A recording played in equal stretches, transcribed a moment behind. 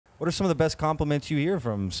What are some of the best compliments you hear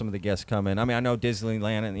from some of the guests coming? I mean, I know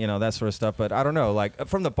Disneyland and, you know, that sort of stuff, but I don't know, like,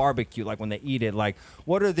 from the barbecue, like when they eat it, like,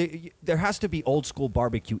 what are there has to be old school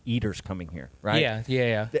barbecue eaters coming here, right?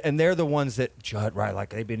 Yeah. And they're the ones that judge, right?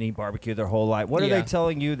 Like, they've been eating barbecue their whole life. What are they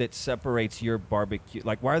telling you that separates your barbecue?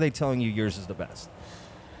 Like, why are they telling you yours is the best?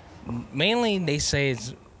 Mainly, they say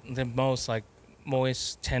it's the most, like,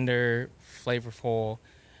 moist, tender, flavorful,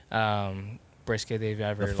 brisket they've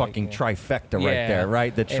ever. The fucking trifecta right there,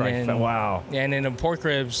 right? The trifecta. Wow. Yeah, and then the pork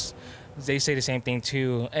ribs, they say the same thing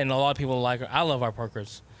too. And a lot of people like. I love our pork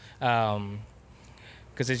ribs,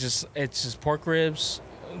 because it's just pork ribs,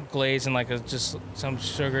 glazed in like just some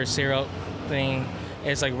sugar syrup thing.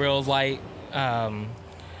 It's like real light.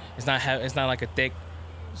 It's not like a thick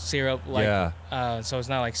syrup. Like, so it's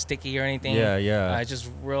not like sticky or anything. It's just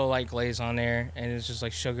real light glaze on there, and it's just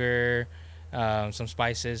like sugar, some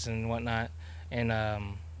spices and whatnot. And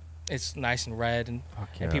it's nice and red, and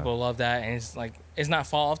people love that. And it's like, it's not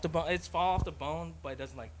fall off the bone. It's fall off the bone, but it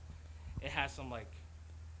doesn't, like, it has some, like,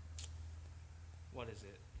 what is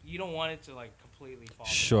it? You don't want it to, like, completely fall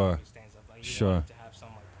off the bone when it stands up. Like, you want it to have some,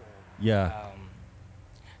 like, pull. Yeah.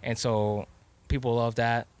 And so people love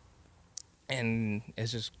that, and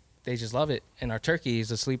it's just, they just love it. And our turkey is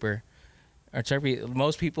a sleeper. Our turkey,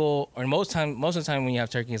 most of the time when you have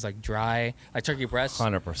turkey, it's like dry, like turkey breast.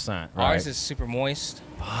 100%. Right. Ours is super moist.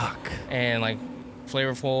 Fuck. And like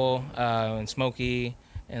flavorful and smoky,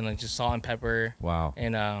 and like just salt and pepper. Wow.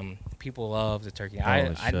 And people love the turkey.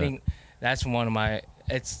 Holy I think that's one of my.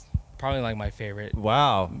 It's probably like my favorite.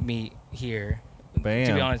 Wow. Meat here. Bam.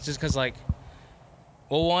 To be honest, just because like,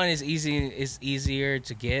 well, one is easy. It's easier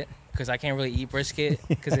to get because I can't really eat brisket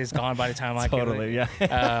because it's gone by the time I get it. Yeah.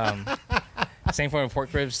 Same for the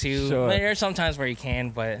pork ribs too. Sure. There's sometimes where you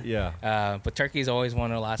can, but but turkey is always one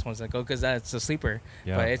of the last ones that go because that's a sleeper.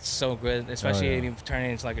 Yeah. But it's so good, especially if you turn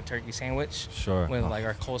it into like a turkey sandwich. Sure. With like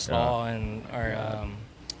our coleslaw and our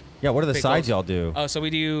what are the sides y'all do? Oh, so we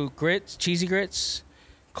do grits, cheesy grits,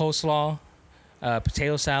 coleslaw,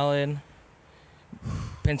 potato salad,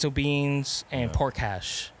 pinto beans, and pork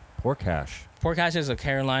hash. Pork hash. Pork hash is a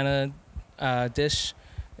Carolina dish.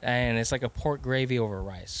 And it's like a pork gravy over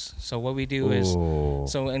rice. So what we do is,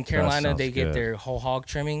 so in Carolina they get their whole hog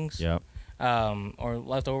trimmings, or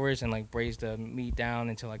leftovers, and like braise the meat down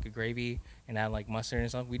into like a gravy and add like mustard and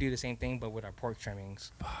stuff. We do the same thing, but with our pork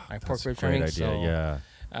trimmings, like pork rib trimmings. Idea.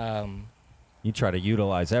 You try to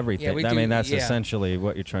utilize everything. Yeah, I mean, that's essentially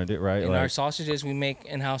what you're trying to do, right? And our sausages we make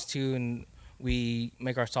in house too, and we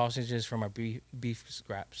make our sausages from our beef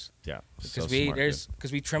scraps. Yeah,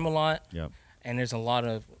 because we trim a lot. Yeah. And there's a lot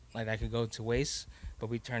of, like, that could go to waste,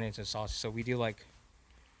 but we turn it into sausage. So we do, like,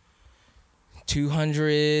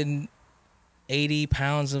 280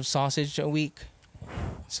 pounds of sausage a week.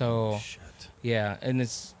 So, yeah. And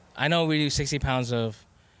I know we do 60 pounds or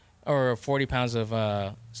 40 pounds of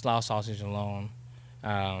slough sausage alone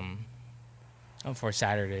for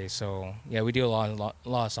Saturday. So, yeah, we do a lot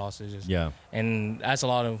of sausages. Yeah. And that's a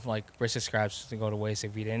lot of, like, brisket scraps to go to waste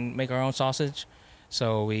if we didn't make our own sausage.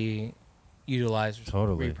 So we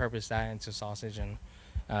repurpose that into sausage. And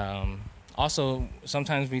also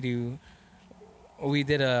sometimes we did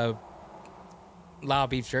a lot of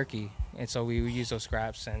beef jerky, and so we use those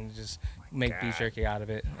scraps and just make beef jerky out of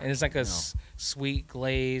it. And it's like a sweet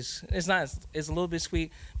glaze. It's a little bit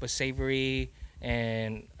sweet but savory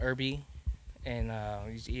and herby, and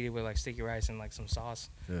you just eat it with like sticky rice and like some sauce.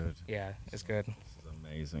 Dude, yeah, it's good. This is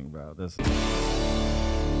amazing, bro.